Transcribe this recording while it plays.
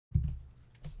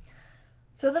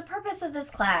So the purpose of this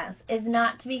class is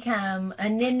not to become a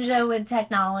ninja with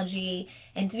technology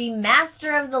and to be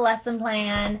master of the lesson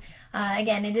plan.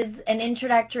 Again, it is an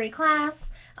introductory class.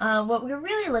 What we're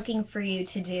really looking for you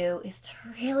to do is to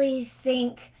really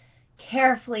think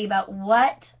carefully about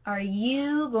what are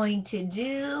you going to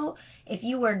do if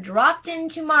you were dropped in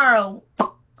tomorrow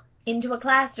into a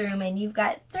classroom and you've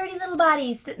got 30 little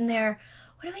bodies sitting there.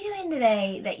 What are we doing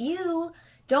today? That you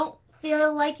don't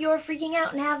feel like you're freaking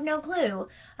out and have no clue.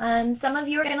 Some of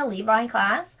you are going to leave my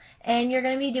class and you're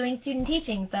going to be doing student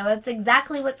teaching, so it's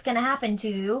exactly what's going to happen to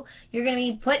you. You're going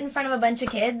to be put in front of a bunch of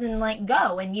kids and like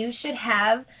go, and you should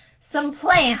have some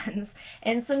plans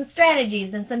and some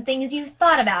strategies and some things you've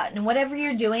thought about, and whatever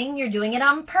you're doing it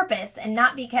on purpose and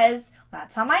not because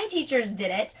that's how my teachers did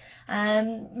it.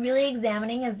 Really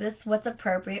examining, is this what's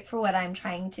appropriate for what I'm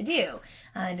trying to do?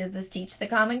 Does this teach the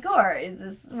Common Core? Is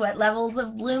this what levels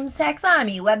of Bloom's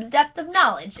taxonomy, Webb's depth of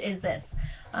knowledge is this?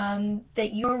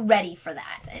 That you're ready for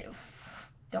that.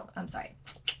 I'm sorry.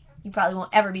 You probably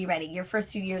won't ever be ready. Your first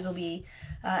few years will be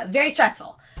very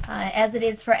stressful, as it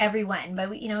is for everyone. But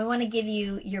we want to give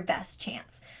you your best chance.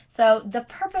 So the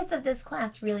purpose of this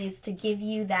class really is to give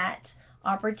you that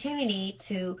opportunity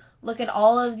to look at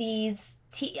all of these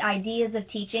ideas of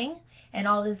teaching and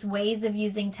all these ways of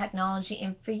using technology,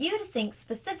 and for you to think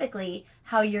specifically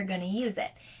how you're going to use it.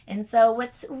 And so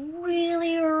what's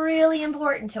really, really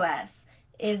important to us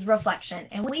is reflection.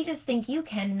 And we just think you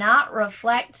cannot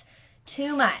reflect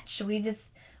too much. We just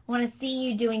want to see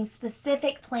you doing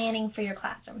specific planning for your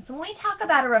classroom. So when we talk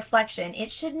about a reflection, it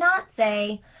should not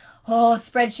say, oh,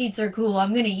 spreadsheets are cool,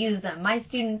 I'm going to use them. My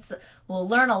students will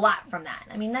learn a lot from that.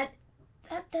 I mean, that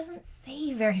doesn't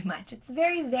say very much. It's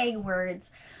very vague words.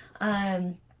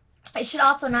 I should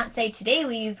also not say, today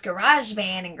we use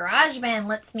GarageBand, and GarageBand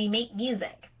lets me make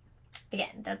music.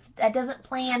 Again, that doesn't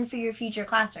plan for your future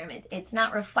classroom. It's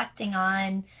not reflecting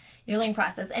on your learning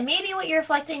process. And maybe what you're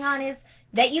reflecting on is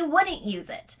that you wouldn't use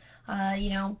it.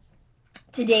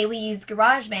 Today we use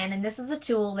GarageBand, and this is a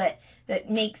tool that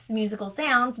makes musical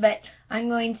sounds, but I'm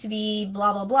going to be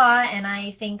blah, blah, blah, and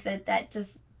I think that just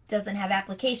doesn't have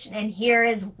application, and here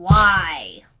is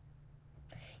why.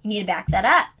 You need to back that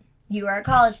up. You are a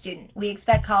college student. We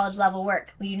expect college level work.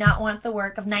 We do not want the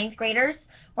work of 9th graders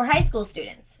or high school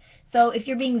students. So if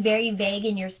you're being very vague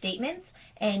in your statements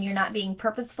and you're not being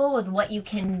purposeful with what you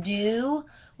can do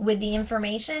with the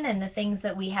information and the things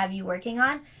that we have you working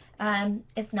on,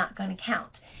 it's not going to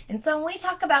count. And so when we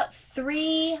talk about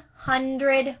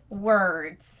 300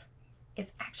 words,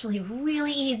 it's actually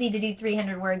really easy to do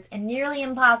 300 words and nearly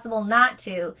impossible not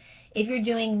to if you're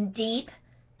doing deep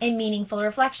and meaningful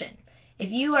reflection. If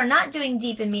you are not doing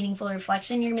deep and meaningful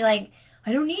reflection, you're going to be like,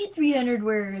 I don't need 300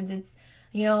 words. It's,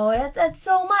 that's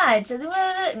so much.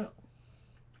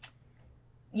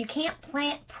 You can't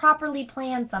properly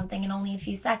plan something in only a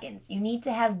few seconds. You need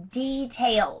to have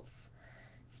details,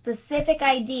 specific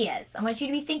ideas. I want you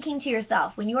to be thinking to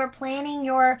yourself, when you are planning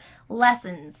your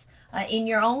lessons in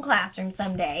your own classroom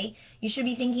someday, you should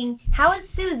be thinking, how is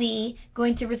Susie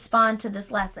going to respond to this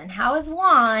lesson? How is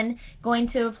Juan going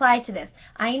to apply to this?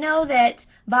 I know that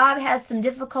Bob has some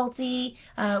difficulty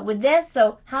with this,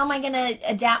 so how am I going to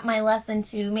adapt my lesson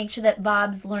to make sure that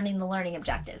Bob's learning the learning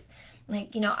objectives?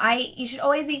 You should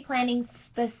always be planning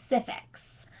specifics.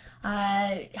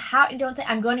 Don't say,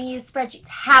 I'm going to use spreadsheets.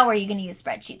 How are you going to use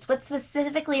spreadsheets? What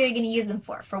specifically are you going to use them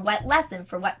for? For what lesson?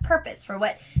 For what purpose? For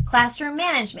what classroom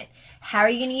management? How are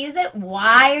you going to use it?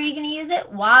 Why are you going to use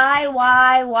it? Why?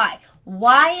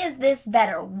 Why is this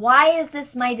better? Why is this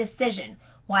my decision?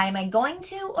 Why am I going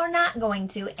to or not going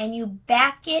to? And you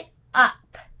back it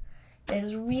up. That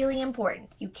is really important.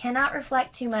 You cannot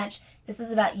reflect too much. This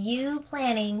is about you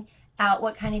planning out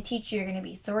what kind of teacher you're going to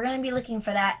be. So we're going to be looking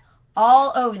for that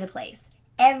all over the place.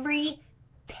 Every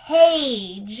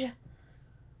page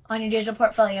on your digital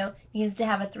portfolio needs to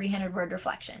have a 300-word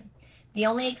reflection. The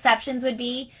only exceptions would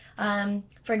be,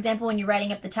 for example, when you're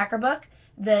writing up the Tucker book,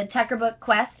 the Tucker book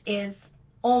quest is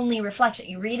only reflection.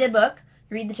 You read a book,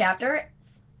 you read the chapter,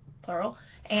 plural,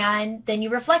 and then you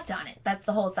reflect on it. That's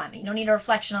the whole assignment. You don't need a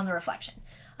reflection on the reflection.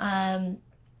 And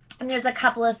there's a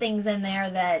couple of things in there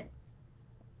that,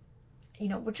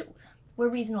 which we're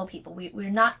reasonable people. We do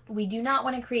not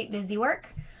want to create busy work,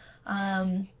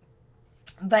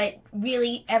 but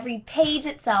really every page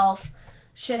itself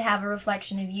should have a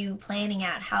reflection of you planning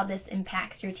out how this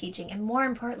impacts your teaching, and more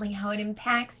importantly, how it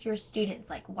impacts your students.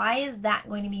 Like, why is that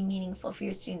going to be meaningful for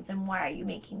your students, and why are you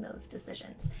making those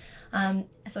decisions?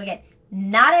 So again,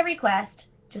 not every quest,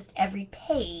 just every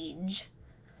page.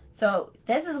 So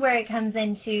this is where it comes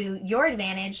into your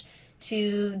advantage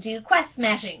to do quest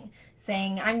smashing.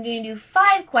 saying I'm going to do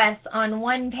 5 quests on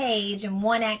one page and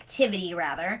one activity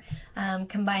rather,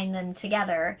 combine them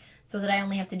together so that I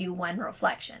only have to do 1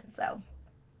 reflection. So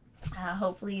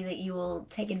hopefully that you will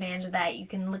take advantage of that. You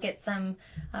can look at some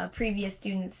previous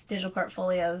students' digital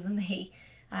portfolios, and they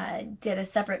did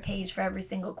a separate page for every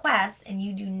single quest, and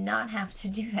you do not have to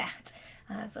do that.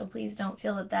 So please don't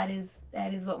feel that that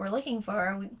is what we're looking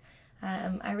for.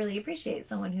 I really appreciate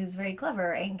someone who's very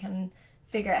clever and can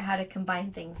figure out how to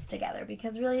combine things together,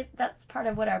 because really that's part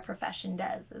of what our profession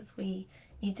does, is we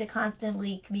need to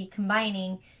constantly be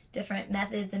combining different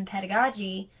methods and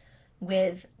pedagogy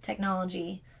with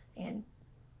technology and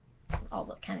all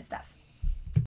that kind of stuff.